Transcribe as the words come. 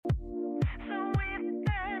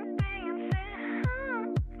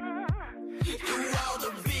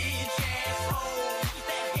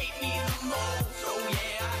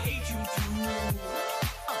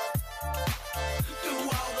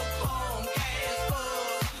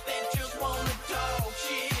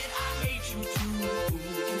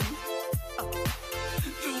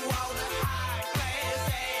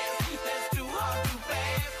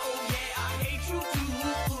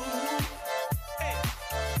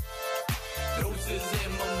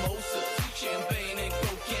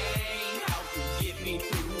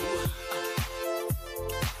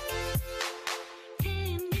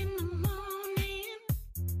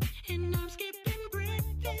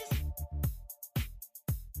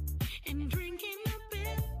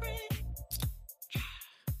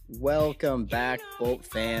Welcome back, Bolt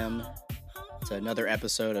fam, to another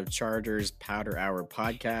episode of Chargers Powder Hour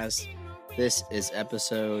podcast. This is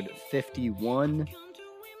episode 51.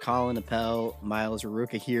 Colin and Miles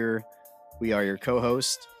Ruka here. We are your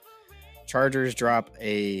co-host. Chargers drop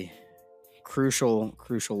a crucial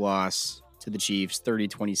loss to the Chiefs,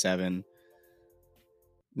 30-27.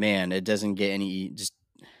 Man, it doesn't get any. Just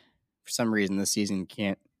for some reason, this season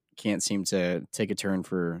can't seem to take a turn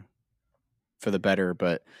for the better.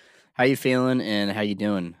 But how you feeling and how you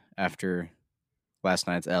doing after last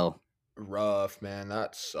night's L? Rough, man.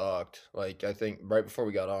 That sucked. Like, I think right before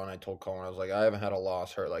we got on, I told Colin, I was like, I haven't had a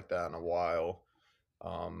loss hurt like that in a while.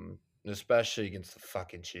 Especially against the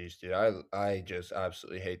fucking Chiefs, dude. I just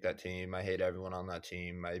absolutely hate that team. I hate everyone on that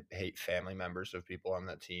team. I hate family members of people on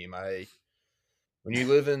that team. When you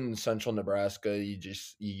live in central Nebraska, you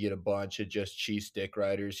get a bunch of just Chiefs dick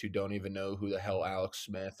riders who don't even know who the hell Alex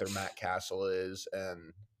Smith or Matt Castle is,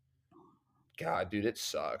 and God, dude, it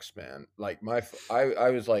sucks, man. Like I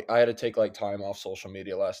was like, I had to take like time off social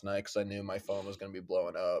media last night because I knew my phone was gonna be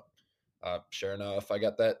blowing up. Sure enough, I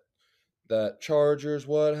got that Chargers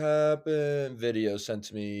what happened video sent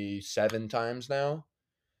to me 7 times now.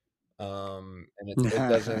 And it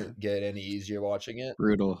doesn't get any easier watching it.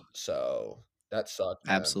 Brutal. So that sucked,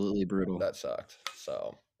 man. Absolutely brutal. That sucked.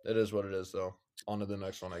 So it is what it is, though. On to the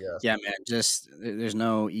next one, I guess. Yeah, man. Just there's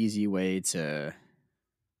no easy way to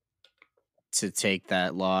take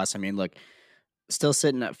that loss. I mean, look, still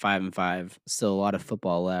sitting at 5-5. Still a lot of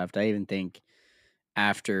football left. I even think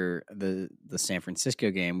after the San Francisco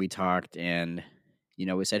game, we talked and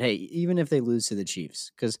we said, hey, even if they lose to the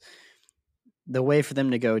Chiefs, because the way for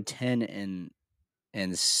them to go 10-7,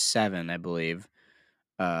 I believe,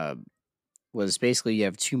 was basically you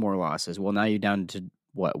have 2 more losses. Well, now you're down to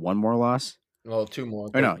what, 1 more loss? Well, 2 more.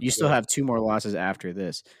 Or no, you still have 2 more losses after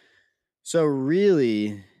this. So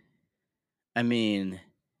really, I mean,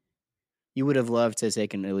 you would have loved to have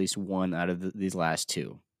taken at least one out of these last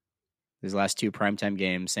 2. These last 2 primetime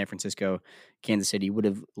games, San Francisco, Kansas City, would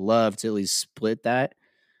have loved to at least split that.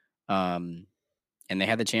 And they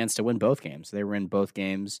had the chance to win both games. They were in both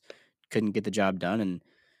games, couldn't get the job done. And,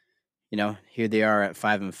 here they are at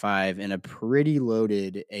 5-5 in a pretty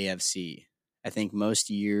loaded AFC. I think most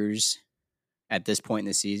years at this point in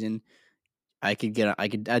the season, I'd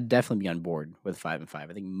definitely be on board with 5-5. I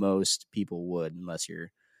think most people would, unless you're a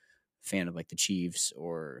fan of like the Chiefs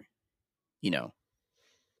or,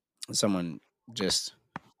 someone just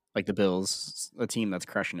like the Bills, a team that's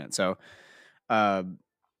crushing it. So,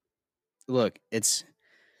 look, it's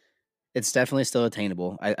definitely still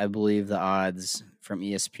attainable. I believe the odds from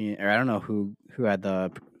ESPN, or I don't know who had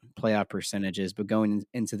the playoff percentages, but going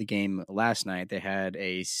into the game last night, they had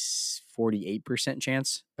a 48%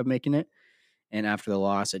 chance of making it. And after the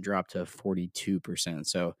loss, it dropped to 42%.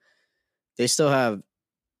 So they still have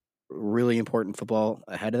really important football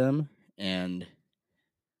ahead of them. And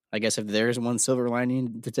I guess if there's one silver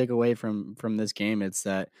lining to take away from this game, it's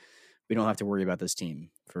that we don't have to worry about this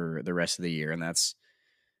team for the rest of the year. And that's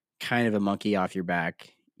kind of a monkey off your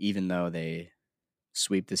back, even though they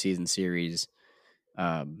sweep the season series.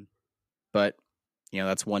 But,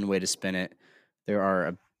 that's one way to spin it. There are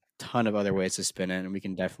a ton of other ways to spin it, and we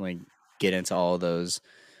can definitely get into all of those.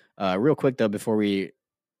 Real quick, though, before we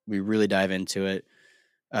really dive into it,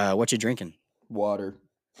 what you drinking? Water.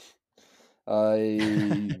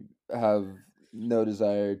 I have no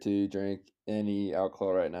desire to drink any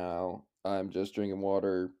alcohol right now. I'm just drinking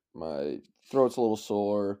water. My throat's a little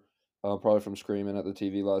sore, probably from screaming at the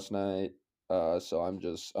TV last night. So I'm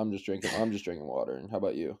just drinking water. And how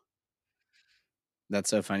about you? That's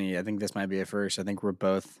so funny. I think this might be a first. I think we're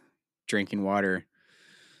both drinking water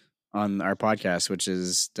on our podcast, which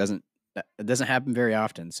doesn't happen very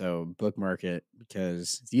often. So bookmark it,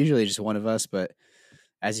 because it's usually just one of us. But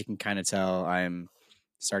as you can kind of tell, I'm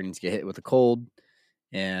starting to get hit with a cold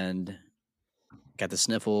and got the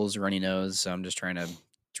sniffles, runny nose. So I'm just trying to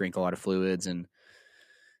drink a lot of fluids and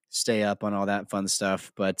stay up on all that fun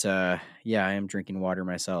stuff. But yeah, I am drinking water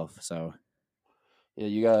myself. So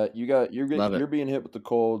yeah, you're being hit with the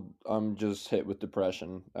cold. I'm just hit with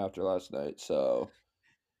depression after last night. So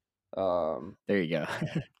there you go.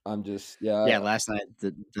 I'm just yeah. Last night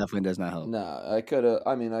definitely does not help. Nah, I could have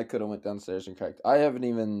went downstairs and cracked. I haven't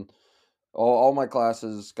even all my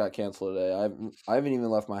classes got canceled today. I haven't even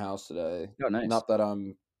left my house today. Oh, nice. Not that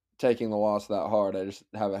I'm taking the loss that hard. I just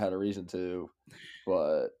haven't had a reason to.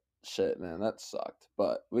 But shit, man, that sucked.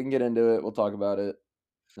 But we can get into it. We'll talk about it.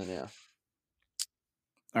 And yeah.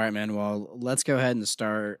 All right, man. Well, let's go ahead and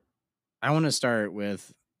start. I want to start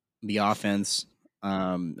with the offense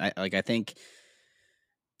I think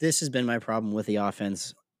this has been my problem with the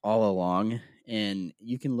offense all along, and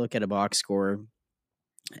you can look at a box score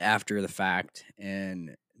after the fact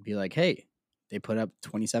and be like, "Hey, they put up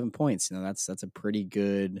 27 points. That's a pretty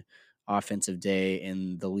good offensive day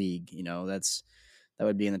in the league. That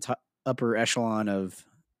would be in the top upper echelon of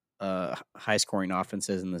high scoring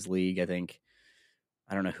offenses in this league. I think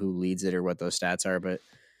I don't know who leads it or what those stats are, but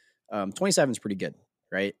 27 is pretty good,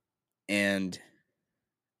 right? And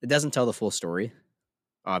it doesn't tell the full story,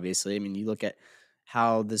 obviously. I mean, you look at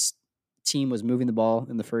how this team was moving the ball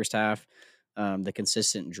in the first half, the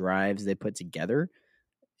consistent drives they put together.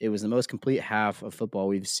 It was the most complete half of football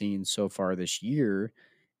we've seen so far this year.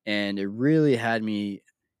 And it really had me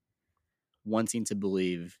wanting to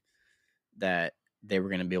believe that they were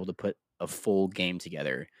going to be able to put a full game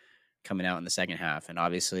together coming out in the second half. And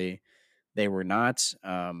obviously, they were not.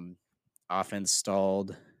 Offense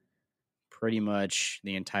stalled pretty much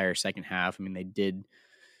the entire second half. I mean,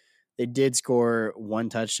 they did score one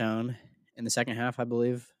touchdown in the second half, I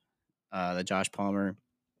believe. The Josh Palmer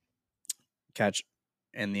catch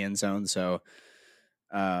in the end zone. So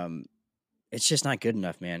um, it's just not good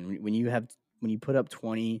enough, man. When you put up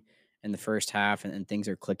 20 in the first half and things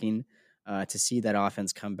are clicking, to see that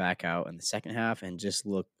offense come back out in the second half and just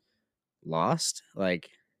look lost, like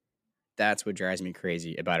that's what drives me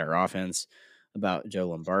crazy about our offense, about Joe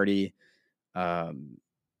Lombardi. Um,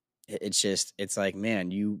 it's like,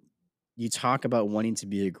 man, you talk about wanting to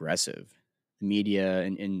be aggressive. The media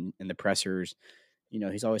and the pressers,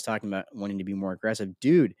 he's always talking about wanting to be more aggressive.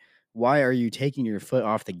 Dude, why are you taking your foot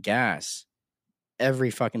off the gas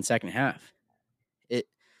every fucking second half? It,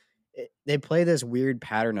 they play this weird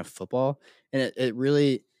pattern of football, and it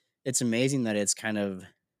really it's amazing that it's kind of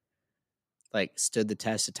like stood the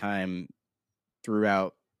test of time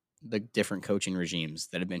throughout the different coaching regimes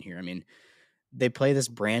that have been here. I mean, they play this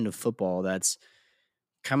brand of football that's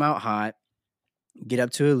come out hot, get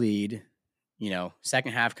up to a lead,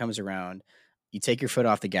 second half comes around, you take your foot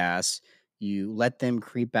off the gas, you let them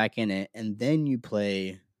creep back in it, and then you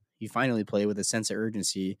finally play with a sense of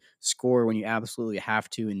urgency, score when you absolutely have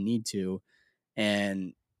to and need to,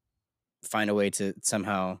 and find a way to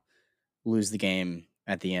somehow lose the game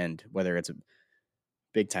at the end, whether it's a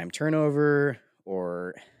big time turnover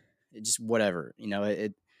or just whatever.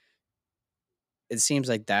 It seems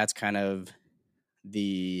like that's kind of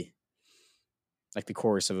the the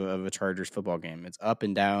course of a Chargers football game. It's up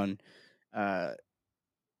and down, uh,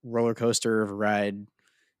 roller coaster of a ride,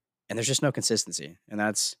 and there's just no consistency. And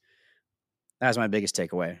that's my biggest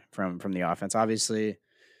takeaway from the offense. Obviously,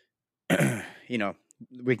 you know,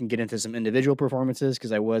 we can get into some individual performances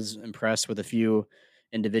because I was impressed with a few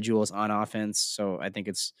individuals on offense. So I think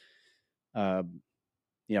it's uh,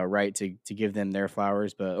 right to give them their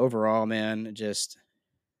flowers. But overall, man, just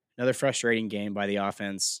another frustrating game by the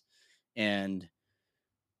offense. And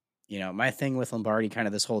my thing with Lombardi kind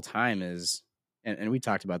of this whole time is, and we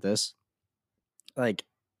talked about this, like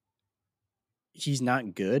he's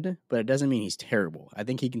not good, but it doesn't mean he's terrible. I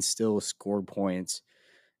think he can still score points,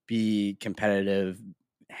 be competitive,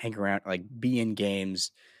 hang around, like be in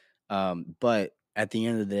games. But at the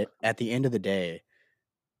end of the day,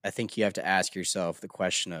 I think you have to ask yourself the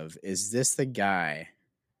question of: is this the guy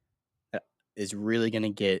that is really going to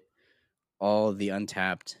get all of the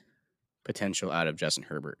untapped potential out of Justin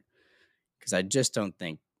Herbert? Because I just don't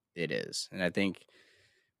think it is, and I think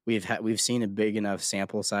we've seen a big enough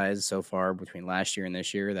sample size so far between last year and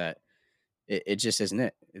this year that it just isn't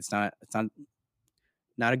it. It's not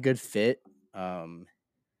a good fit. Um,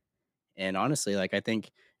 and honestly, like I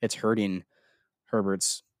think it's hurting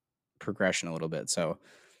Herbert's progression a little bit. So,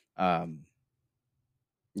 um,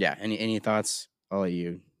 yeah. Any thoughts? I'll let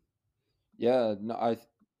you Yeah, no,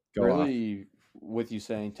 go off. really with you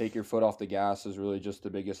saying take your foot off the gas is really just the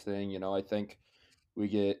biggest thing. I think we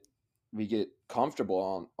get we get comfortable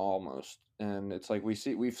on almost, and it's like we've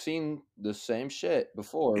seen the same shit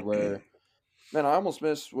before. Where man, I almost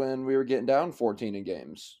missed when we were getting down 14 in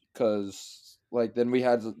games because like then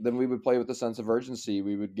we would play with a sense of urgency.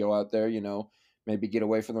 We would go out there, maybe get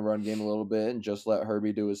away from the run game a little bit and just let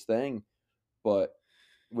Herbie do his thing. But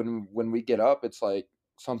when we get up, it's like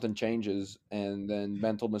something changes, and then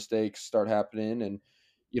mental mistakes start happening, and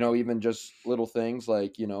even just little things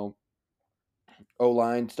like O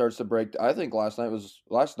line starts to break. I think last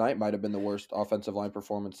night might have been the worst offensive line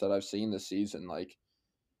performance that I've seen this season. Like,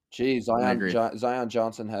 geez, I agree. Zion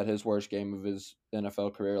Johnson had his worst game of his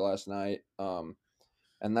NFL career last night.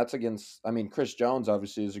 And that's against. I mean, Chris Jones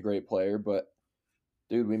obviously is a great player, but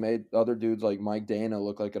dude, we made other dudes like Mike Dana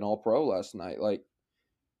look like an All Pro last night. Like,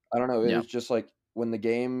 I don't know. It Yeah. was just like when the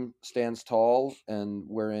game stands tall and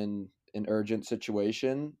we're in an urgent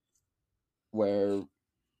situation where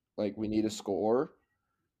like we need a score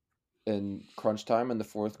in crunch time in the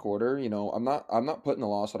fourth quarter, I'm not putting the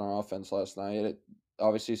loss on our offense last night.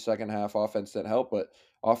 Obviously, second half offense didn't help, but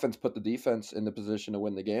offense put the defense in the position to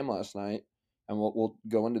win the game last night. And we'll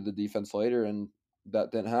go into the defense later, and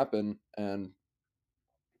that didn't happen.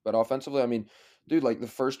 But offensively, I mean, dude, like the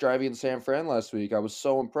first drive in San Fran last week, I was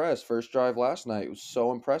so impressed. First drive last night was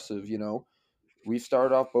so impressive. We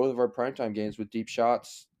started off both of our primetime games with deep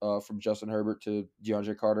shots from Justin Herbert to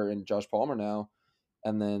DeAndre Carter and Josh Palmer now,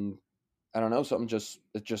 and then I don't know,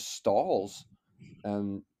 it just stalls,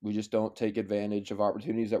 and we just don't take advantage of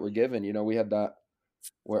opportunities that we're given. We had that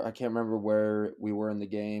where I can't remember where we were in the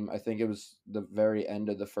game. I think it was the very end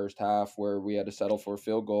of the first half where we had to settle for a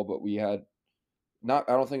field goal, but we had not.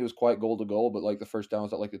 I don't think it was quite goal to goal, but like the first down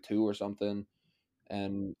was at like the 2 or something.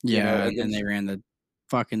 And Yeah, and then against they ran the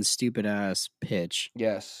fucking stupid ass pitch.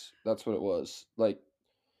 yes, that's what it was. Like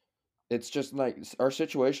it's just like our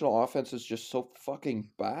situational offense is just so fucking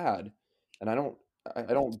bad, and I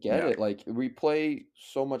don't get Yeah. it. Like we play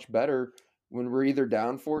so much better when we're either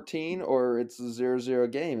down 14 or it's a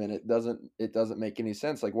 0-0 game, and it doesn't make any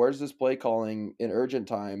sense. Like where's this play calling in urgent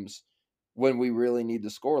times when we really need to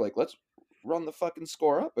score? Like let's run the fucking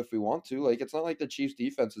score up if we want to. Like it's not like the Chiefs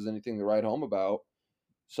defense is anything to write home about.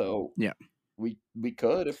 So Yeah. we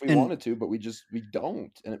could if we And wanted to, but we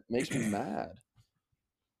don't, and it makes me mad.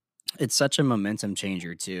 it's such a momentum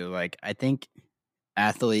changer too. Like I think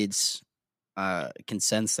athletes can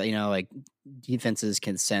sense that, like defenses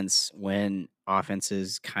can sense when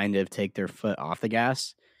offenses kind of take their foot off the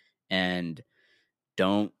gas and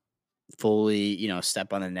don't fully,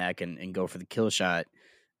 step on the neck and go for the kill shot.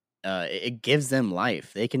 It gives them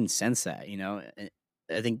life. They can sense that,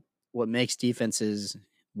 I think what makes defenses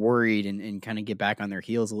worried and kind of get back on their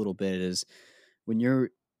heels a little bit is when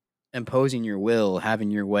you're imposing your will,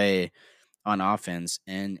 having your way on offense,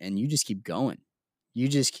 and you just keep going. You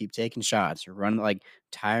just keep taking shots, or running like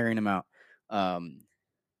tiring them out. Um,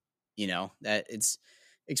 that it's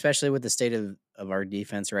especially with the state of our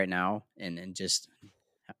defense right now, and just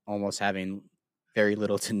almost having very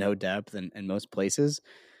little to no depth in most places.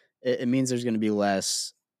 It means there's going to be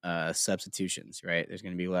less substitutions, right? There's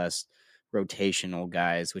going to be less rotational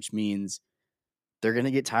guys, which means they're going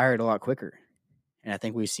to get tired a lot quicker. And I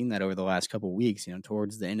think we've seen that over the last couple of weeks.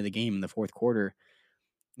 Towards the end of the game in the fourth quarter,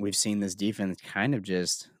 we've seen this defense kind of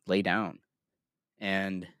just lay down.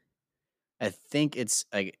 And I think it's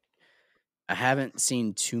like I haven't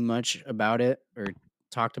seen too much about it or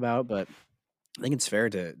talked about, but I think it's fair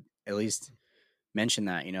to at least mention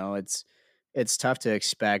that. It's tough to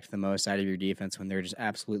expect the most out of your defense when they're just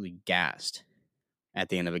absolutely gassed at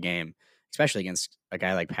the end of a game, especially against a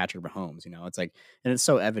guy like Patrick Mahomes. It's like, and it's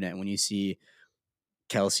so evident when you see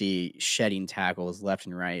Kelsey shedding tackles left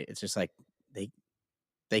and right. It's just like they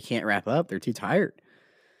they can't wrap up. They're too tired.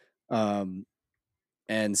 Um,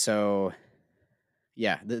 and so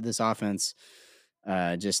yeah, this offense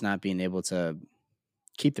just not being able to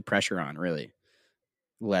keep the pressure on really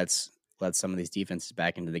lets some of these defenses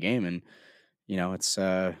back into the game, and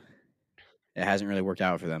it hasn't really worked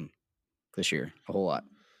out for them this year a whole lot.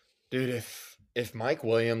 Dude, if Mike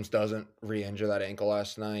Williams doesn't re-injure that ankle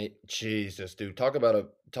last night, Jesus, dude, talk about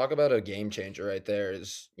a game changer right there.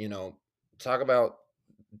 Talk about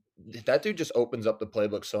that dude just opens up the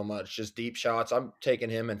playbook so much. Just deep shots. I'm taking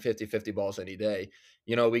him in 50-50 balls any day.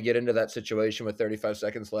 We get into that situation with 35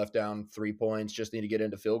 seconds left, down 3 points, just need to get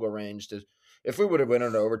into field goal range. If we would have went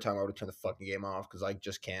into overtime, I would have turned the fucking game off because I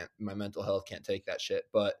just can't. My mental health can't take that shit.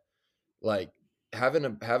 But like having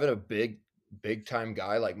a big time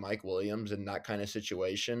guy like Mike Williams in that kind of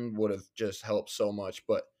situation would have just helped so much.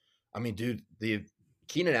 But I mean, dude, the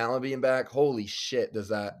Keenan Allen being back, holy shit, does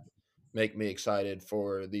that make me excited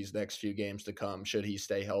for these next few games to come? Should he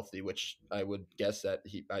stay healthy, which I would guess that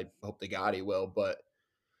I hope to God he will. But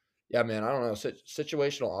yeah, man, I don't know.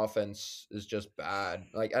 Situational offense is just bad.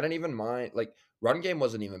 Like I didn't even mind. Like run game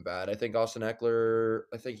wasn't even bad. I think Austin Eckler.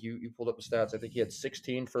 I think you pulled up the stats. I think he had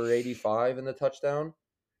 16 for 85 in the touchdown.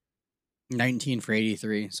 19 for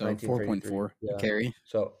 83, so 19 for 83. 4.4 a Yeah. carry.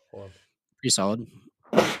 So hold Pretty solid.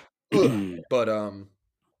 on. But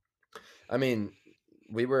I mean,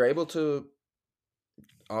 we were able to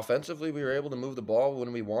offensively. We were able to move the ball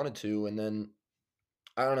when we wanted to, and then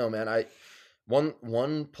I don't know, man.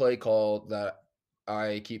 One play call that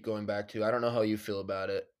I keep going back to. I don't know how you feel about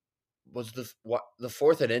it. Was the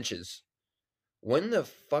fourth and inches? When the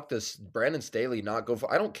fuck does Brandon Staley not go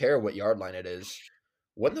for? I don't care what yard line it is.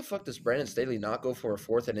 when the fuck does Brandon Staley not go for a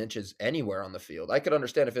 4th and inches anywhere on the field? I could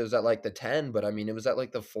understand if it was at, like, the 10, but, I mean, it was at,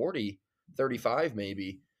 like, the 40, 35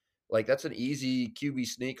 maybe. Like, that's an easy QB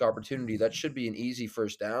sneak opportunity. That should be an easy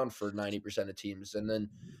first down for 90% of teams, and then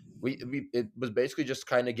we it was basically just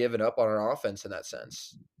kinda giving up on our offense in that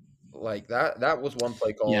sense. Like, that was one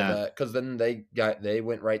play call Yeah, that because then they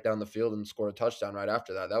went right down the field and scored a touchdown right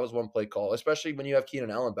after that. That was one play call, especially when you have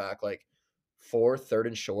Keenan Allen back, like, 4th, 3rd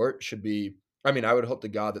and short should be I mean, I would hope to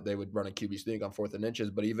God that they would run a QB sneak on 4th and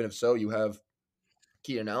inches, but even if so, you have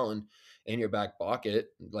Keenan Allen in your back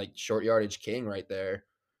pocket, like, short yardage king right there.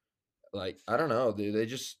 Like, I don't know, dude,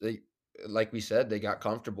 they like we said, they got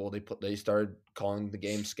comfortable. They started calling the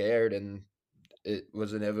game scared, and it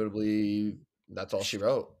was inevitably that's all she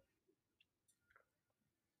wrote.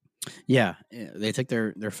 yeah, they took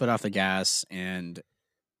their foot off the gas, and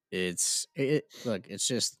look, it's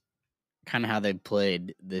just kind of how they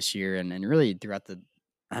played this year, and really throughout the.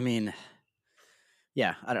 I mean,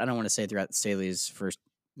 yeah, I don't want to say throughout Staley's first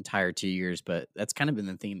entire 2 years, but that's kind of been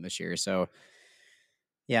the theme this year. So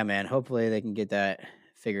yeah, man, hopefully they can get that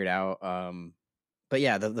figured out. But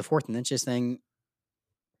yeah, the 4th and inches thing,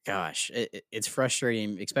 gosh, it's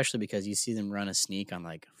frustrating, especially because you see them run a sneak on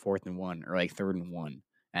like 4th and 1 or like 3rd and 1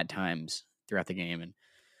 at times throughout the game, and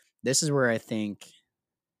this is where I think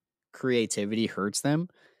creativity hurts them,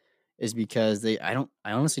 is because I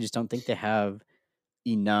honestly just don't think they have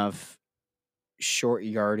enough short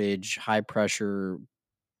yardage, high pressure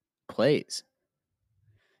plays.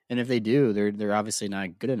 And if they do, they're obviously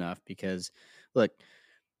not good enough because look,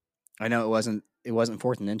 I know it wasn't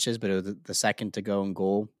 4th and inches, but it was the second to go in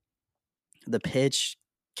goal. The pitch,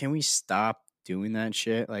 can we stop doing that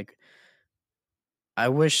shit? Like, I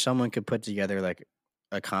wish someone could put together like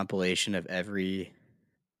a compilation of every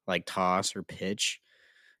like toss or pitch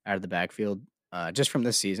out of the backfield just from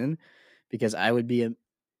this season, because I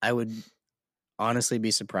would honestly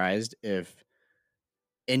be surprised if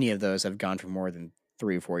any of those have gone for more than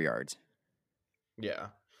 3 or 4 yards Yeah.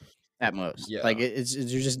 at most. Like Yeah.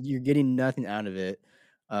 you're getting nothing out of it.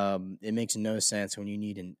 It makes no sense when you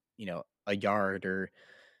need a yard or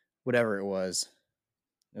whatever it was.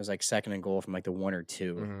 It was like second and goal from like the 1 or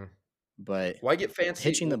 2, Mhm. but Why get fancy?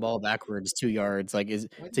 pitching the ball backwards 2 yards, like is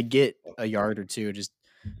Why to get a yard or two just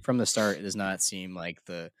from the start, it does not seem like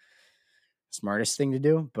the smartest thing to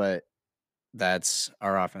do. But that's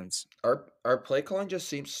our offense. our play calling just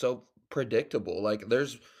seems so predictable. Like,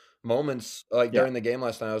 there's moments like Yeah, during the game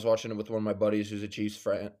last night, I was watching it with one of my buddies who's a Chiefs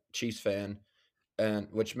fan, and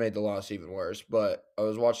which made the loss even worse. But I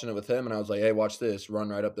was watching it with him, and I was like, "Hey, watch this! Run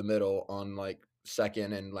right up the middle on like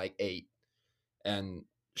 2nd and like 8." And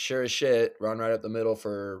sure as shit, run right up the middle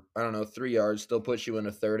for I don't know 3 yards, still puts you in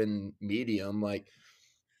a 3rd and medium. Like,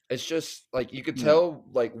 it's just like you could yeah, tell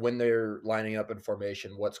like when they're lining up in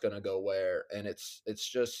formation what's gonna go where, and it's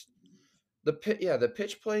just the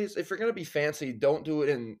pitch plays, if you're gonna be fancy, don't do it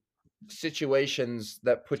in situations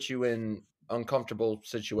that put you in uncomfortable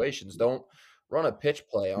situations. Don't run a pitch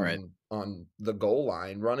play right. on the goal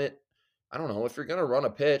line. Run it I don't know, if you're gonna run a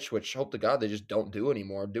pitch, which hope to God they just don't do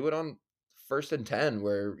anymore, do it on 1st and 10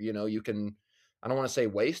 where, you can I don't wanna say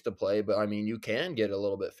waste a play, but I mean, you can get a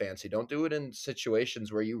little bit fancy. Don't do it in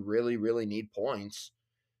situations where you really, really need points.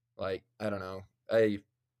 Like, I don't know.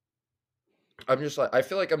 I'm just like I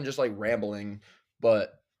feel like I'm just like rambling,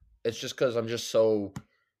 but it's just because I'm just so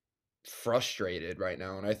frustrated right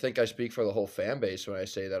now. And I think I speak for the whole fan base when I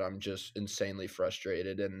say that I'm just insanely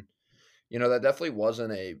frustrated. And, that definitely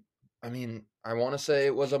wasn't I mean, I want to say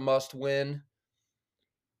it was a must win,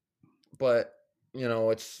 but,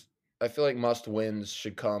 I feel like must wins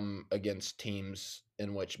should come against teams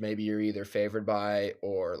in which maybe you're either favored by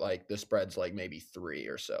or like the spread's like maybe 3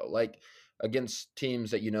 or so. Like, against teams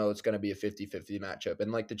that it's going to be a 50-50 matchup.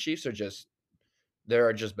 And like the Chiefs are just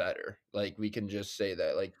better. Like, we can just say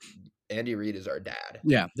that. Like, Andy Reid is our dad.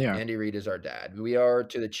 Yeah, they are. Andy Reid is our dad. We are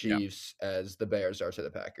to the Yeah, Chiefs as the Bears are to the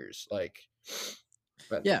Packers. Like,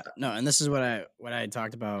 but yeah. No, and this is what I had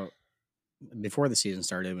talked about before the season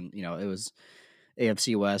started, when it was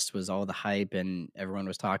AFC West was all the hype and everyone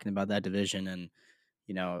was talking about that division, and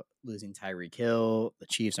losing Tyreek Hill, the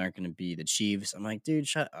Chiefs aren't going to be the Chiefs. I'm like, dude,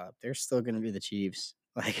 shut up. They're still going to be the Chiefs.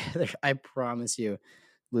 Like, I promise you,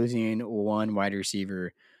 losing one wide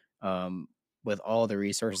receiver um, with all the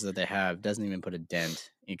resources that they have doesn't even put a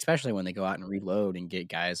dent, especially when they go out and reload and get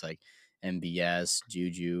guys like MBS,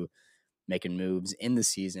 Juju making moves in the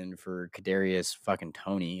season for Kadarius fucking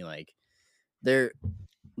Tony. Like, they're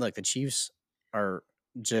like the Chiefs are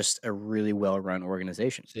just a really well run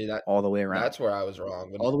organization see that all the way around, that's where I was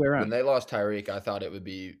wrong. all the way When around. they lost Tyreek, I thought it would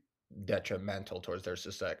be detrimental towards their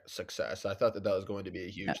success. I thought that that was going to be a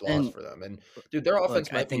Yeah, huge loss and for them. And dude, their look, offense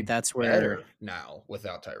I might think be that's where better now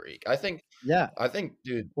without Tyreek. yeah.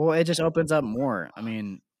 Dude, Well, it just opens up more. I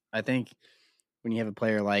mean, I think when you have a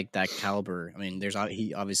player like that caliber, I mean,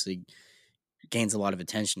 he obviously gains a lot of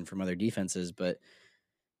attention from other defenses, but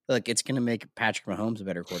look, it's going to make Patrick Mahomes a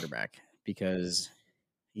better quarterback because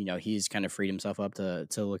he's kind of freed himself up to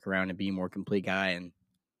look around and be a more complete guy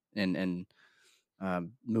and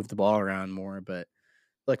move the ball around more. But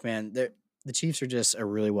look, man, the Chiefs are just a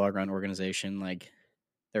really well run organization. Like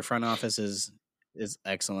their front office is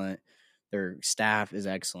excellent, their staff is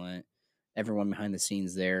excellent, everyone behind the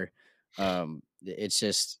scenes there. It's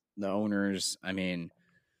just the owners. I mean,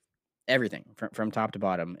 everything from top to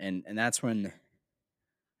bottom, and that's when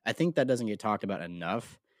I think that doesn't get talked about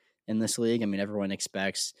enough in this league. I mean, everyone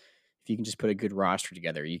expects if you can just put a good roster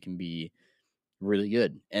together, you can be really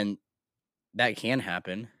good, and that can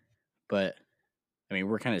happen. But I mean,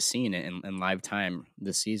 we're kind of seeing it in live time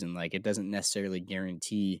this season. Like, it doesn't necessarily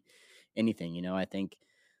guarantee anything. I think,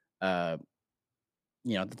 uh,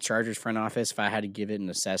 the Chargers front office, if I had to give it an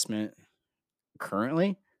assessment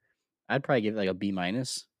currently, I'd probably give it like a B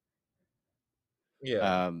minus.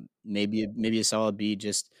 yeah. Maybe a solid B.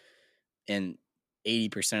 Just and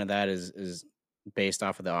 80% of that is based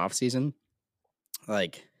off of the off season.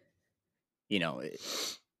 Like, you know, it,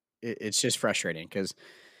 it's just frustrating because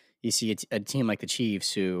you see a team like the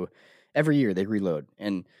Chiefs who every year they reload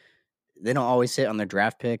and they don't always hit on their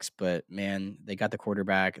draft picks, but man, they got the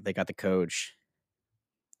quarterback, they got the coach.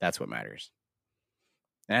 That's what matters.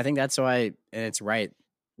 And I think that's why, and it's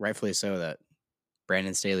rightfully so, that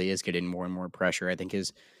Brandon Staley is getting more and more pressure. I think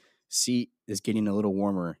his seat is getting a little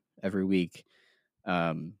warmer every week.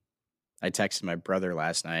 Um, I texted my brother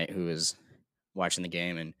last night who was watching the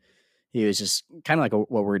game, and he was just kind of like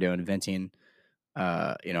what we're doing, venting,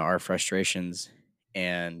 our frustrations.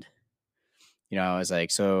 And I was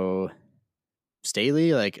like, so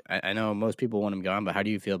Staley, like, I know most people want him gone, but how do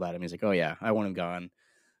you feel about him? He's like, oh yeah, I want him gone.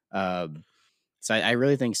 Um, so I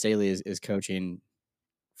really think Staley is coaching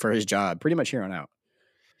for his job pretty much here on out.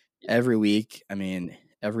 Every week, I mean,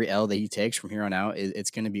 every L that he takes from here on out,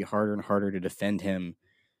 it's going to be harder and harder to defend him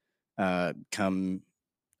come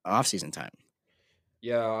off season time.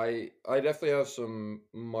 Yeah, I definitely have some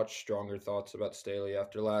much stronger thoughts about Staley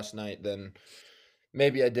after last night than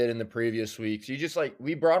maybe I did in the previous weeks. You just like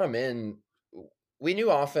we brought him in. We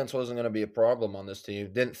knew offense wasn't going to be a problem on this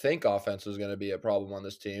team. Didn't think offense was going to be a problem on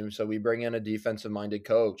this team. So we bring in a defensive minded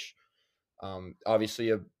coach.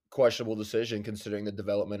 Obviously a questionable decision considering the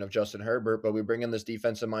development of Justin Herbert, but we bring in this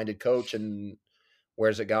defensive minded coach and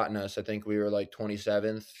where's it gotten us? I think we were like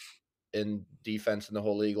 27th in defense in the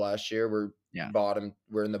whole league last year. Yeah.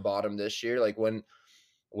 We're in the bottom this year. Like when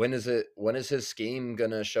is his scheme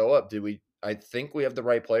gonna show up? I think we have the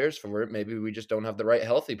right players for it. Maybe we just don't have the right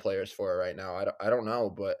healthy players for it right now. I don't know,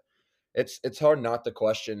 but it's hard not to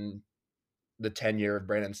question the tenure of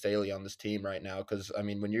Brandon Staley on this team right now. Cause I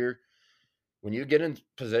mean when you get in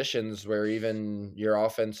positions where even your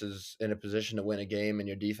offense is in a position to win a game and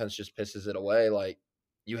your defense just pisses it away, like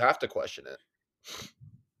you have to question it.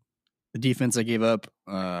 The defense I gave up,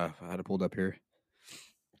 I had it pulled up here,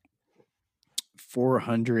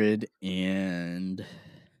 400 and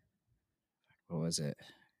what was it?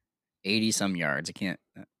 80 some yards. I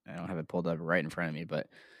don't have it pulled up right in front of me, but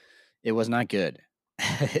it was not good.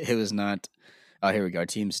 It was not. Oh, here we go.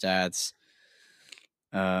 Team stats.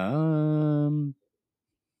 Um,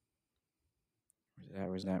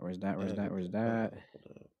 where's that? Where's that? Where's Yeah, that? Where's that?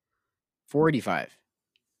 hold up. 485.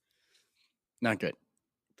 Not good.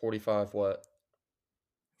 45 what?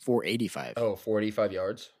 485. Oh, 485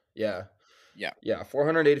 yards. Yeah. Yeah. Yeah,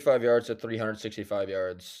 485 yards to 365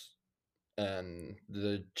 yards. And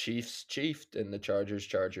the Chiefs chiefed and the Chargers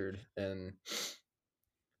chargered. And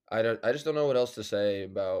I just don't know what else to say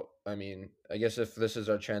about I mean, I guess if this is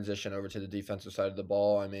our transition over to the defensive side of the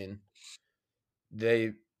ball, I mean,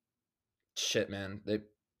 they shit, man. They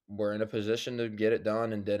were in a position to get it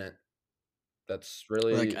done and didn't. That's Like,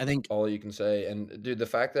 really I think, all you can say. And dude, the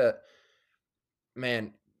fact that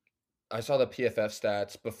man, I saw the PFF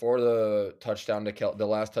stats before the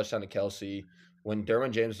last touchdown to Kelsey. When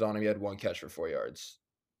Derwin James was on him, he had one catch for 4 yards.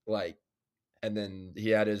 Like, and then he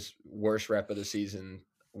had his worst rep of the season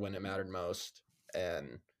when it mattered most,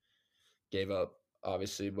 and gave up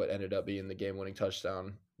obviously what ended up being the game-winning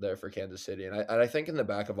touchdown there for Kansas City. And I think in the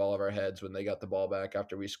back of all of our heads when they got the ball back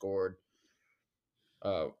after we scored,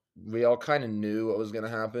 uh, we all kind of knew what was going to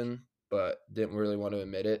happen, but didn't really want to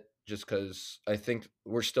admit it just because I think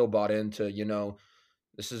we're still bought into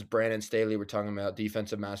This is Brandon Staley we're talking about,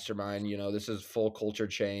 defensive mastermind. This is full culture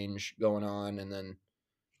change going on, and then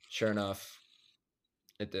sure enough,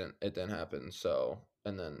 it didn't happen. So,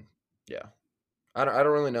 and then yeah, I don't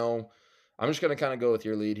really know. I'm just gonna kind of go with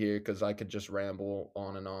your lead here because I could just ramble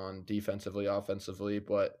on and on defensively, offensively,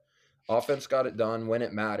 but offense got it done when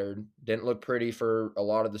it mattered. Didn't look pretty for a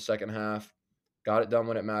lot of the second half. Got it done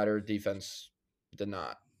when it mattered. Defense did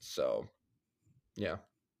not. So yeah.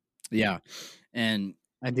 Yeah, and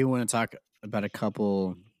I do want to talk about a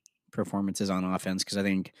couple performances on offense because I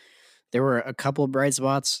think there were a couple bright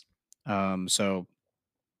spots. So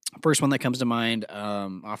first one that comes to mind,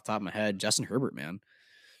 off the top of my head, Justin Herbert, man.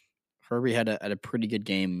 Herbert had a pretty good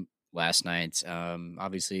game last night.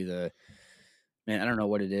 Obviously the man, I don't know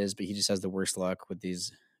what it is, but he just has the worst luck with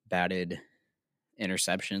these batted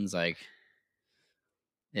interceptions. Like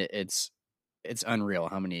it, it's it's unreal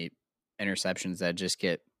how many interceptions that just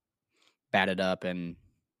get batted up, and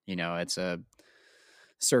it's a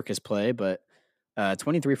circus play. But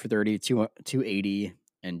 23 for 30, 280,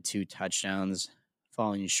 and two touchdowns,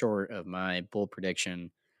 falling short of my bold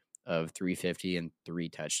prediction of 350 and three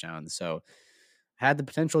touchdowns. So had the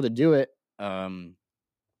potential to do it,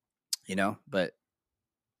 but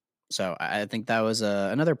so I think that was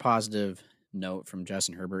another positive note from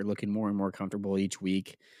Justin Herbert, looking more and more comfortable each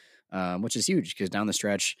week, which is huge because down the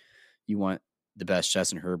stretch, you want the best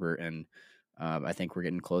Justin Herbert, and I think we're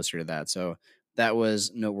getting closer to that. So that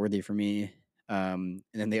was noteworthy for me. And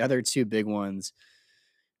then the other two big ones,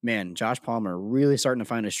 man, Josh Palmer really starting to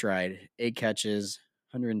find a stride. 8 catches,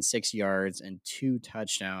 106 yards, and two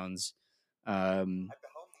touchdowns. Um,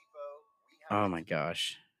 oh my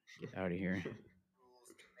gosh, get out of here!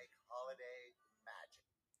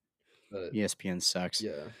 But ESPN sucks.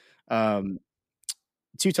 yeah. Um,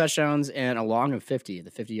 two touchdowns and a long of 50,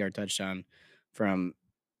 the 50-yard touchdown from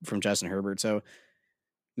Justin Herbert. So,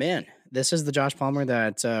 man, this is the Josh Palmer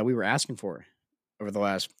that we were asking for over the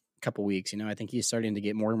last couple weeks. I think he's starting to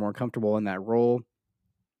get more and more comfortable in that role.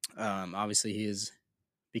 Obviously, he has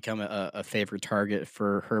become a favorite target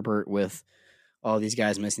for Herbert with all these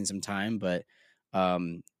guys missing some time, but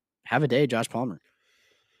have a day, Josh Palmer.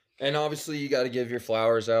 And obviously, you got to give your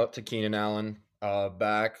flowers out to Keenan Allen.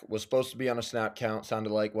 Back was supposed to be on a snap count.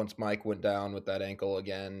 Sounded like once Mike went down with that ankle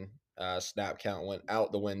again, snap count went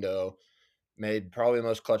out the window. Made probably the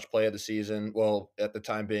most clutch play of the season. Well, at the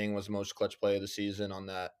time being, was the most clutch play of the season on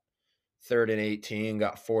that 3rd and 18.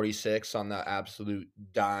 Got 46 on that absolute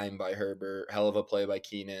dime by Herbert. Hell of a play by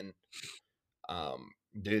Keenan.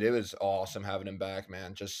 Dude, it was awesome having him back,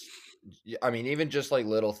 man. I mean, even just like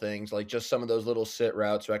little things, like just some of those little sit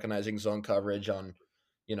routes, recognizing zone coverage on,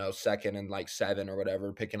 2nd and like 7 or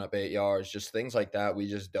whatever, picking up 8 yards, just things like that. We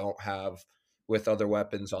just don't have with other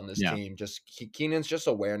weapons on this Yeah. team. Just Keenan's just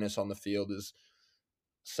awareness on the field is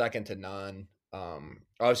second to none.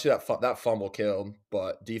 Obviously that fumble killed,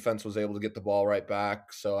 but defense was able to get the ball right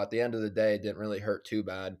back. So at the end of the day, it didn't really hurt too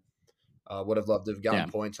bad. Would have loved to have gotten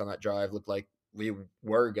Yeah. points on that drive. Looked like we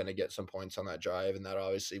were going to get some points on that drive, and that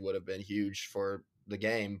obviously would have been huge for the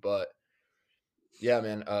game. But yeah,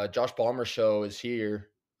 man, Josh Palmer's show is here.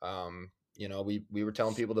 We were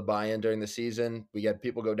telling people to buy in during the season. We had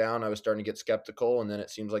people go down. I was starting to get skeptical, and then it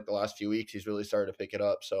seems like the last few weeks he's really started to pick it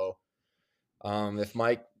up. So if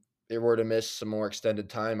Mike were to miss some more extended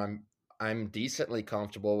time, I'm decently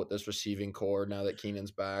comfortable with this receiving core now that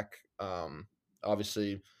Keenan's back.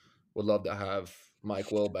 Obviously, would love to have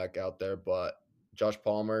Mike Will back out there, but Josh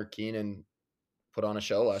Palmer, Keenan put on a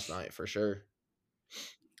show last night for sure.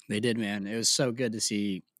 They did, man. It was so good to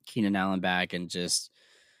see Keenan Allen back, and just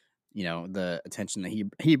the attention that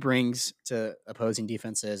he brings to opposing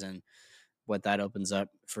defenses, and what that opens up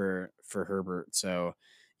for Herbert. So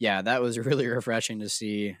yeah, that was really refreshing to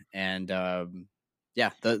see. And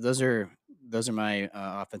yeah, those are my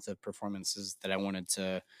offensive performances that I wanted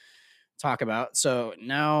to talk about. So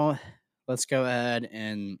now let's go ahead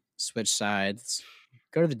and switch sides.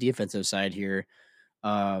 Go to the defensive side here.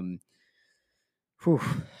 Um, whew,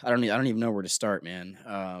 I don't even know where to start, man.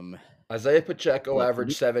 Isaiah Pacheco Look,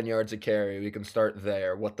 averaged 7 yards a carry. We can start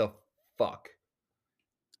there. What the fuck?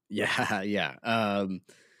 yeah, yeah.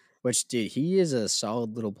 Which, dude, he is a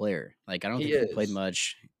solid little player. Like, I don't He think he played is.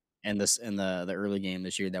 much in the early game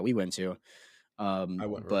this year that we went to. I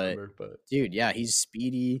wouldn't But remember, but dude, yeah, he's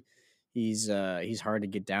speedy. He's hard to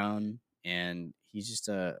get down, and he's just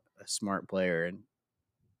a smart player. And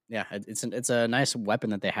yeah, it's a nice weapon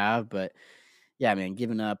that they have. But yeah, man,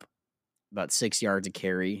 giving up about 6 yards a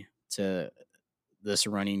carry to this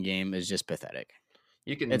running game is just pathetic.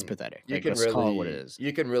 you It's can pathetic. you Like, can let's call it what it really is.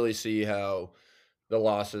 you can really see how the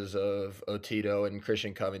losses of Otito and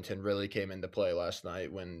Christian Covington really came into play last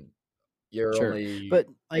night when your Sure, only but,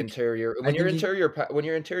 like, interior I when your think you interior pa when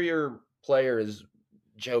your interior player is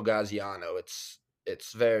Joe Gaziano,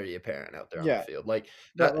 it's very apparent out there on the yeah, field. Like,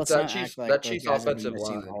 but let's not act like that those Chiefs guys have been offensive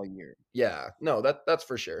missing line. all year. Yeah, no, that's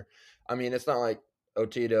for sure. I mean, it's not like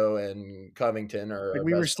Otito and Covington are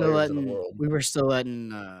Like, our best players in the world. we were still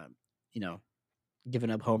letting, you know,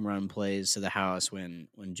 giving up home run plays to the house when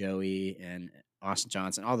Joey and Austin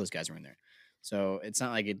Johnson, all those guys were in there. So, it's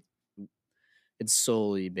not like it's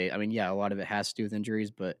solely I mean, yeah, a lot of it has to do with injuries,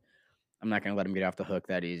 but I'm not gonna let him get off the hook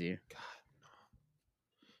that easy.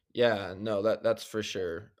 Yeah, no, that's for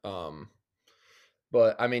sure.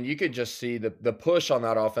 But I mean, you could just see the push on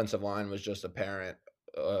that offensive line was just apparent,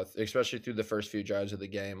 especially through the first few drives of the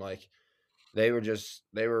game. Like they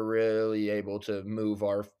were really able to move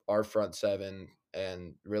our front seven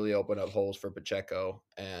and really open up holes for Pacheco.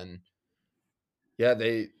 And yeah,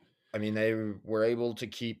 I mean, they were able to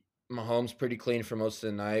keep Mahomes pretty clean for most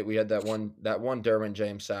of the night. We had that one Derwin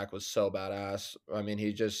James sack was so badass. I mean,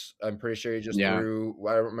 I'm pretty sure he just Yeah. threw.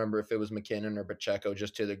 I don't remember if it was McKinnon or Pacheco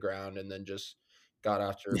just to the ground and then just got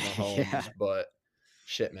after Yeah. Mahomes. But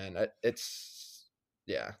shit, man, it's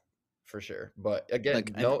yeah, for sure. But Look, again,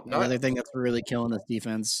 I no, the not other thing that's really killing this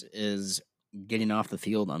defense is getting off the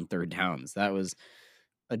field on 3rd downs. That was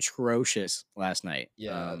atrocious last night.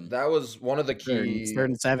 yeah. That was one of the 3rd key.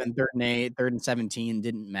 and 7, 3rd and 8, 3rd and 17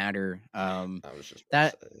 didn't matter. I was just about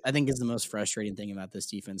That to say, I think is the most frustrating thing about this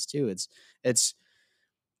defense too. It's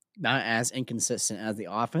not as inconsistent as the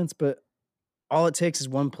offense, but all it takes is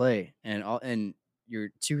one play and your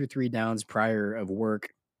 2 or 3 downs prior of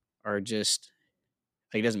work are just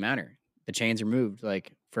like it doesn't matter. The chains are moved.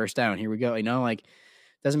 Like 1st down, here we go. Like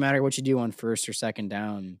doesn't matter what you do on 1st or 2nd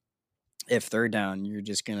down. If 3rd down, you're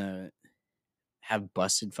just gonna have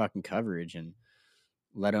busted fucking coverage and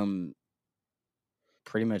let them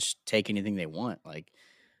pretty much take anything they want. Like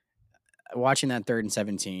watching that 3rd and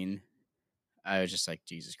 17, I was just like,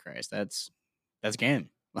 Jesus Christ, that's game.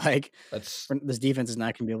 Like that's this defense is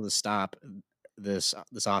not gonna be able to stop this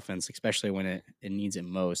offense, especially when it needs it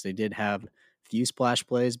most. They did have a few splash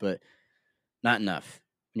plays, but not enough.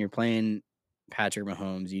 When you're playing Patrick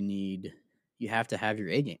Mahomes, you have to have your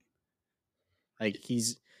A game. Like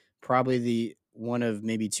he's probably the one of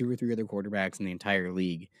maybe 2 or 3 other quarterbacks in the entire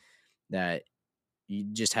league that you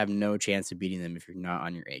just have no chance of beating them if you're not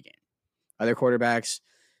on your A game. Other quarterbacks,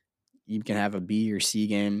 you can have a B or C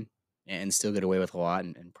game and still get away with a lot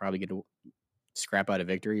and probably get a scrap out a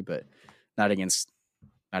victory, but not against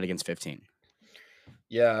not against 15.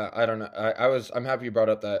 yeah, I don't know. I'm happy you brought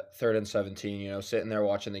up that 3rd and 17, sitting there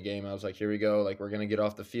watching the game. I was like, here we go. Like, we're going to get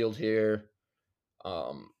off the field here.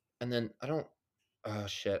 And then oh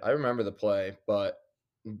shit, I remember the play, but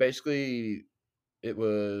basically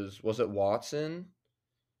was it Watson?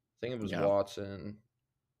 I think it was Yeah. Watson.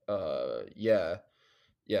 Yeah.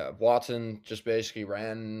 Yeah, Watson just basically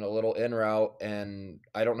ran a little in route, and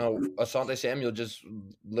I don't know, Asante Samuel just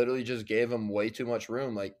literally just gave him way too much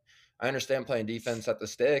room. Like, I understand playing defense at the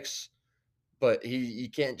sticks, but he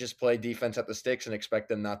can't just play defense at the sticks and expect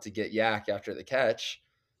them not to get yak after the catch.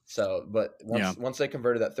 So, but Yeah. once they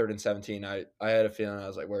converted that 3rd and 17, I had a feeling. I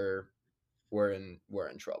was like, we're in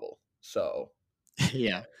trouble. So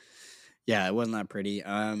Yeah. Yeah, it wasn't that pretty.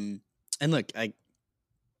 And look, I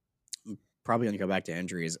probably gonna go back to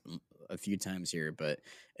injuries a few times here, but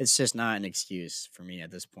it's just not an excuse for me at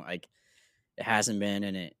this point. Like it hasn't been,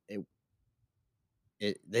 and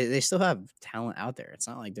they still have talent out there. It's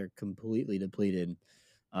not like they're completely depleted.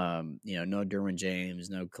 No Derwin James,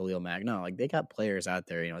 no Khalil Mack. No, like they got players out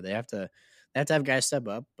there. They have to have guys step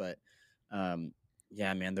up. But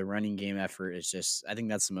yeah, man, the running game effort is just. I think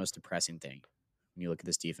that's the most depressing thing when you look at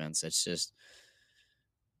this defense. It's just,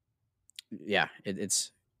 yeah,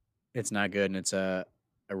 it's not good, and it's a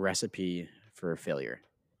recipe for failure.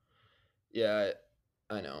 yeah,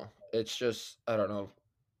 I know. It's just I don't know.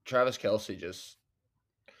 Travis Kelsey just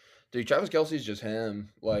Dude, Travis Kelsey's just him.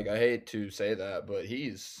 Like, I hate to say that, but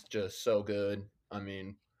he's just so good. I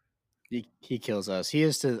mean, He kills us. He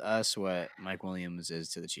is to us what Mike Williams is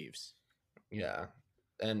to the Chiefs. yeah.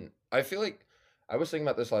 And I feel like I was thinking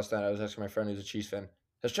about this last night. I was asking my friend who's a Chiefs fan,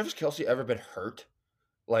 has Travis Kelsey ever been hurt?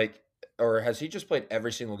 Like, or has he just played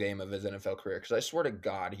every single game of his NFL career? Because I swear to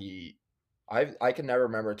God, I can never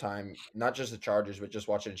remember a time, not just the Chargers, but just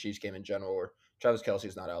watching a Chiefs game in general, where Travis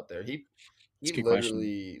Kelsey's not out there. It's He a good question.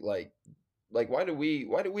 literally like why do we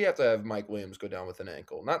have to have Mike Williams go down with an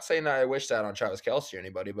ankle? Not saying that I wish that on Travis Kelsey or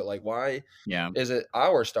anybody, but like why Yeah. is it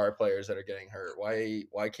our star players that are getting hurt? Why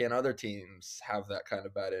can't other teams have that kind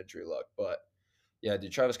of bad injury luck? But Yeah,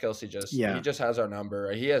 dude, Travis Kelce just he Yeah. just has our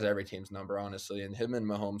number. He has every team's number, honestly, and him and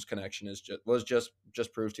Mahomes' connection is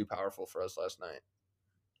just proved too powerful for us last night.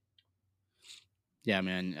 Yeah,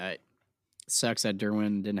 man. Sucks that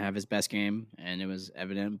Derwin didn't have his best game, and it was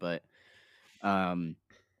evident. But um,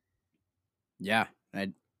 yeah,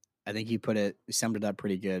 I think you summed it up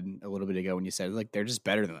pretty good a little bit ago when you said like they're just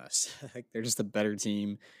better than us. Like they're just a better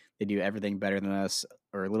team. They do everything better than us,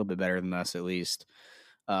 or a little bit better than us at least.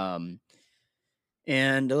 Um,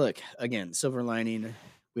 and look again, silver lining.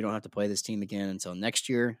 We don't have to play this team again until next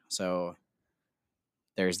year. So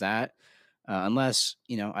there's that. Unless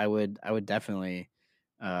I would definitely,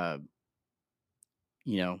 uh,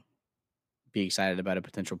 you know, be excited about a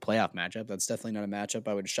potential playoff matchup. That's definitely not a matchup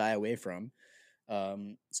I would shy away from.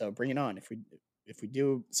 So bring it on. If we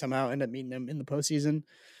do somehow end up meeting them in the postseason,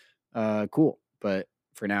 cool. But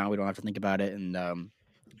for now, we don't have to think about it, and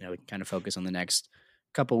we can kind of focus on the next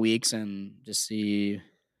couple weeks and just see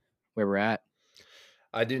where we're at.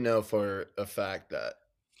 I do know for a fact that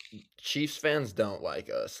Chiefs fans don't like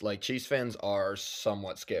us. Like Chiefs fans are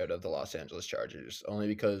somewhat scared of the Los Angeles Chargers, only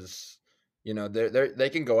because they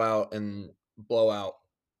can go out and blow out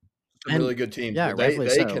some really And good teams, yeah, but they rightfully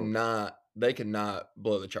they so. cannot they cannot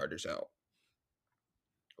blow the Chargers out.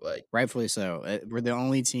 Like Rightfully so. We're the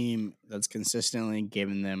only team that's consistently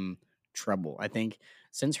given them trouble. I think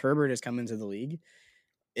since Herbert has come into the league,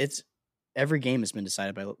 it's every game has been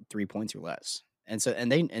decided by 3 points or less.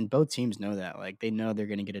 And both teams know that. Like they know they're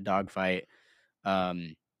going to get a dogfight.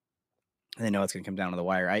 Um, and they know it's going to come down to the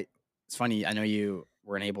wire. It's funny. I know you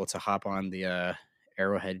weren't able to hop on the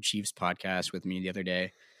Arrowhead Chiefs podcast with me the other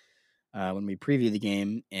day when we previewed the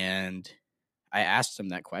game, and I asked him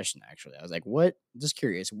that question. Actually, I was like, "What? Just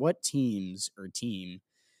curious. What teams or team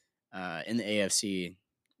in the AFC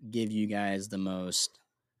give you guys the most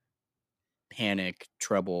panic,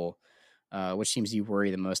 trouble? Which teams do you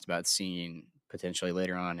worry the most about seeing potentially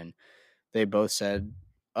later on?" And they both said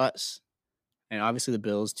us, and obviously the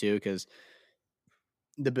Bills too, because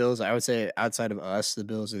the Bills, I would say, outside of us, the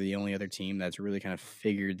Bills are the only other team that's really kind of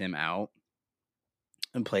figured them out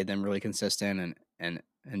and played them really consistent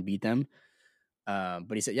and beat them.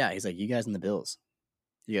 But he said, yeah, he's like, you guys and the Bills.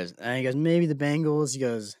 He goes, maybe the Bengals. He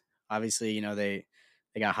goes, obviously, they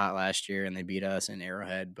got hot last year and they beat us in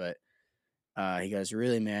Arrowhead, but he goes,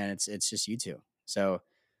 really, man, it's just you two. So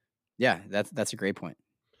yeah, that's a great point.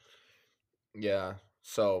 yeah,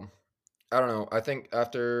 so I don't know. I think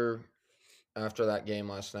after that game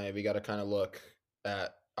last night, we got to kind of look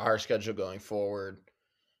at our schedule going forward.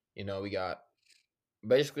 We got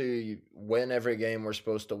basically win every game we're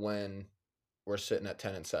supposed to win. We're sitting at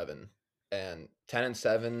 10-7, and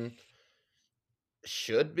 10-7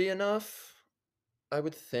 should be enough. I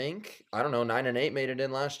would think. I don't know. 9-8 made it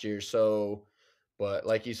in last year, so. But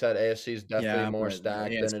like you said, AFC is definitely Yeah, more but the stacked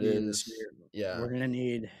than it AFC this is. year, Yeah,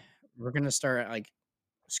 we're gonna start like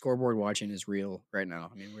scoreboard watching is real right now.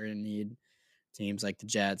 I mean, we're gonna need teams like the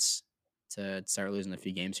Jets to start losing a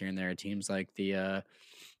few games here and there. Teams like the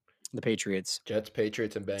Patriots, Jets,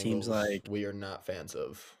 Patriots, and teams Bengals. like We are not fans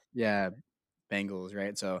of. yeah, Bengals,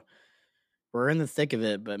 right? So we're in the thick of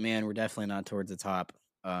it, but man, we're definitely not towards the top.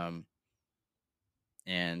 Um,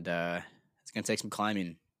 and it's gonna take some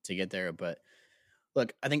climbing to get there. But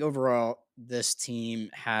look, I think overall this team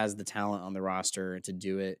has the talent on the roster to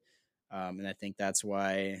do it, and I think that's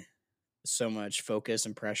why so much focus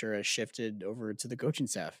and pressure has shifted over to the coaching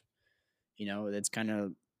staff. It's kind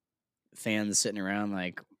of fans sitting around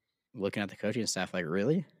like looking at the coaching staff like,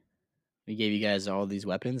 really? We gave you guys all these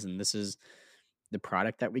weapons, and this is the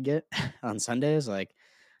product that we get on Sundays. Like,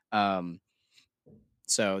 um,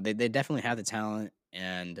 so they definitely have the talent,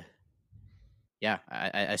 and yeah,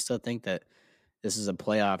 I still think that this is a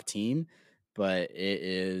playoff team, but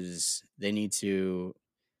they need to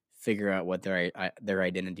figure out what their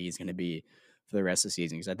identity is going to be for the rest of the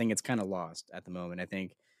season because I think it's kind of lost at the moment. I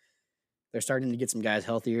think they're starting to get some guys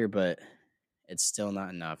healthier, but it's still not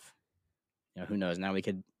enough. Who knows? Now we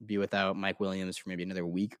could be without Mike Williams for maybe another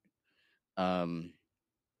week, um,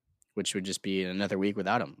 which would just be another week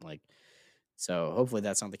without him. Like, so hopefully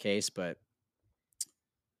that's not the case. But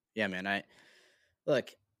yeah, man, I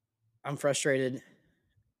look, I'm frustrated,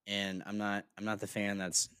 and I'm not the fan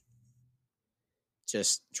that's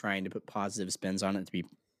just trying to put positive spins on it to be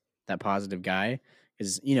that positive guy.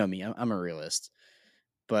 Because me, I'm a realist,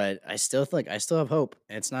 but I still have hope.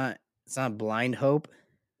 And it's not blind hope.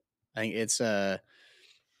 I think it's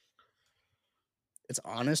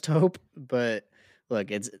honest hope, but look,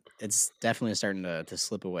 it's definitely starting to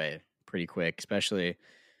slip away pretty quick, especially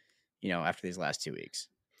after these last 2 weeks.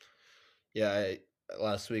 Yeah,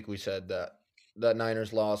 last week we said that that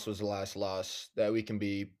Niners loss was the last loss that we can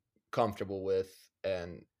be comfortable with,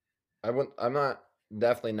 and I'm not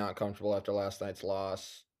definitely not comfortable after last night's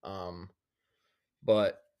loss.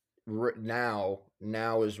 But now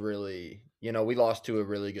is really, we lost to a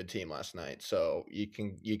really good team last night, so you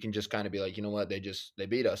can just kind of be like, you know what, they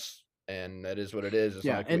beat us, and that is what it is.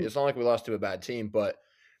 Yeah, and It's not like we lost to a bad team, but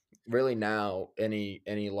really now any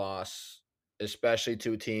loss, especially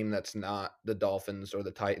to a team that's not the Dolphins or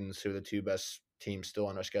the Titans, who are the two best teams still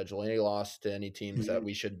on our schedule, any loss to any teams that mhm,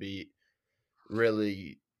 we should beat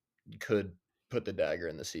really could put the dagger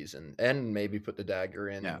in the season and maybe put the dagger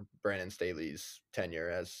yeah, in Brandon Staley's tenure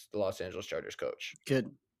as the Los Angeles Chargers coach. good.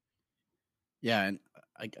 Yeah, and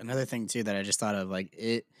like another thing too that I just thought of, like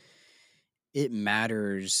it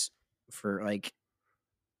matters for like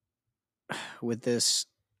with this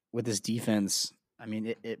with this defense. I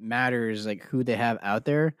mean, it matters like who they have out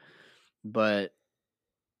there, but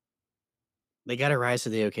they got to rise to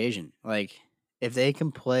the occasion. Like if they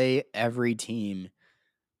can play every team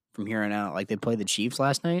from here on out, like they played the Chiefs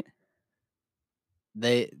last night,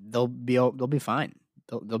 they'll be fine.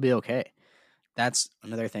 They'll be okay. That's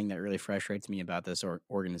another thing that really frustrates me about this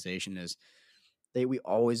organization is we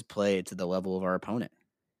always play to the level of our opponent,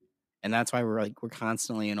 and that's why we're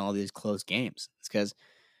constantly in all these close games. It's because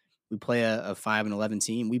we play a 5-11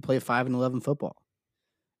 team. We play 5-11 football.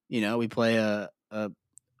 We play a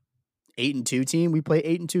 8-2 team. We play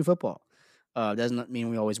 8-2 football. Doesn't mean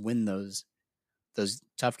we always win those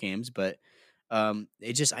tough games, but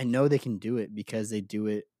it just I know they can do it because they do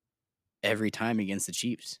it every time against the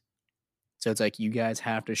Chiefs. So it's like you guys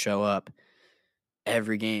have to show up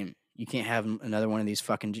every game. You can't have another one of these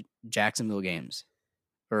fucking Jacksonville games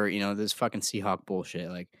or this fucking Seahawk bullshit.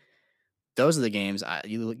 Like those are the games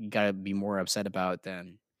you gotta be more upset about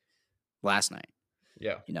than last night.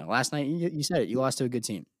 Yeah. Last night you said it. You lost to a good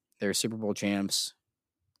team. They're Super Bowl champs.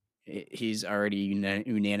 He's already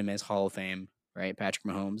unanimous Hall of Fame, right? Patrick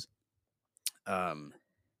Mahomes. Um,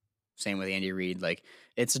 Same with Andy Reid. Like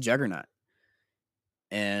it's a juggernaut,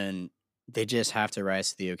 and they just have to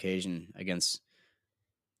rise to the occasion against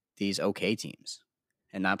these okay teams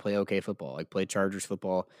and not play okay football. Like play Chargers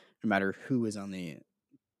football, no matter who is on the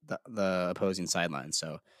opposing sideline.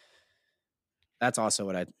 So that's also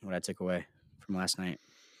what I took away from last night.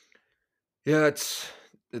 Yeah, it's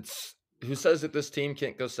who says that this team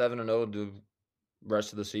can't go 7-0 the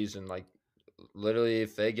rest of the season? Like literally,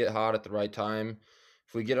 if they get hot at the right time,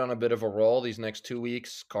 if we get on a bit of a roll these next 2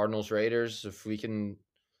 weeks, Cardinals Raiders, if we can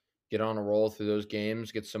get on a roll through those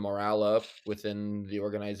games, get some morale up within the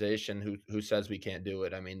organization, who says we can't do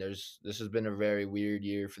it? I mean, this has been a very weird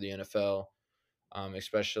year for the NFL.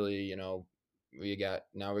 Especially,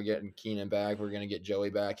 we're getting Keenan back. We're going to get Joey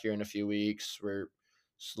back here in a few weeks. We're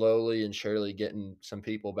slowly and surely getting some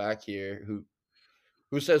people back here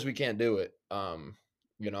who says we can't do it.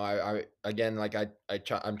 I again, like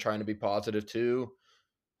I'm trying to be positive too.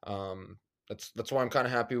 Um, that's why I'm kind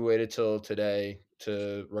of happy we waited till today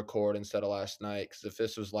to record instead of last night. Because if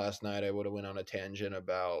this was last night, I would have went on a tangent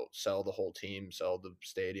about sell the whole team, sell the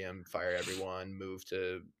stadium, fire everyone, move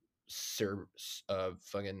to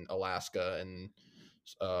fucking Alaska and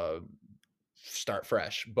uh, start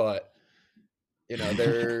fresh. But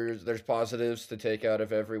there's positives to take out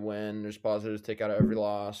of every win. There's positives to take out of every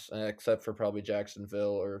loss, except for probably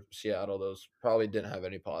Jacksonville or Seattle. Those probably didn't have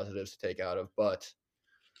any positives to take out of, but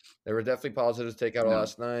there were definitely positives to take out of No,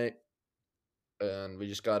 last night, and we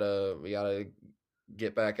gotta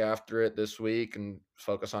get back after it this week and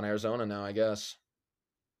focus on Arizona now, I guess.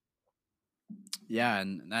 yeah,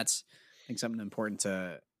 and that's I think something important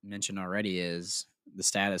to mention already is the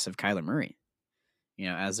status of Kyler Murray.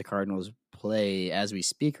 As the Cardinals play as we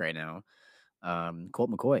speak right now, Colt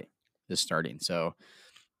McCoy is starting. So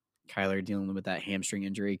Kyler dealing with that hamstring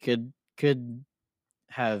injury could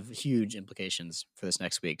have huge implications for this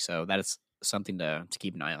next week. So that is something to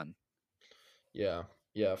keep an eye on. Yeah,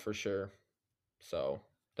 yeah, for sure. So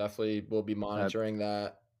definitely we'll be Uh, monitoring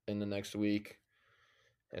that in the next week,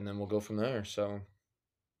 and then we'll go from there. So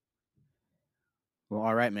well,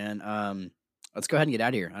 all right, man. Let's go ahead and get out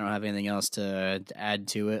of here. I don't have anything else to add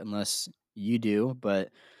to it unless you do, but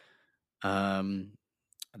um,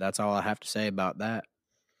 that's all I have to say about that.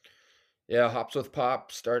 yeah, Hops with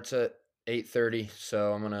Pop starts at 8:30.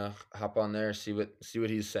 So I'm gonna hop on there, see what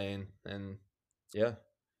he's saying, and yeah.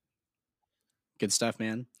 Good stuff,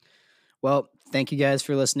 man. Well, thank you guys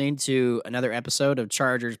for listening to another episode of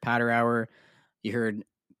Chargers Powder Hour. You heard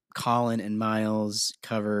Colin and Miles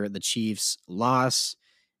cover the Chiefs' loss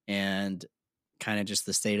and kind of just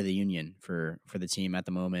the state of the union for the team at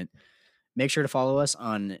the moment. Make sure to follow us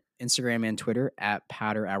on Instagram and Twitter at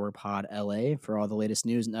Powder Hour Pod LA for all the latest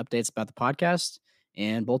news and updates about the podcast.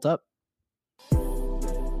 And bolt up.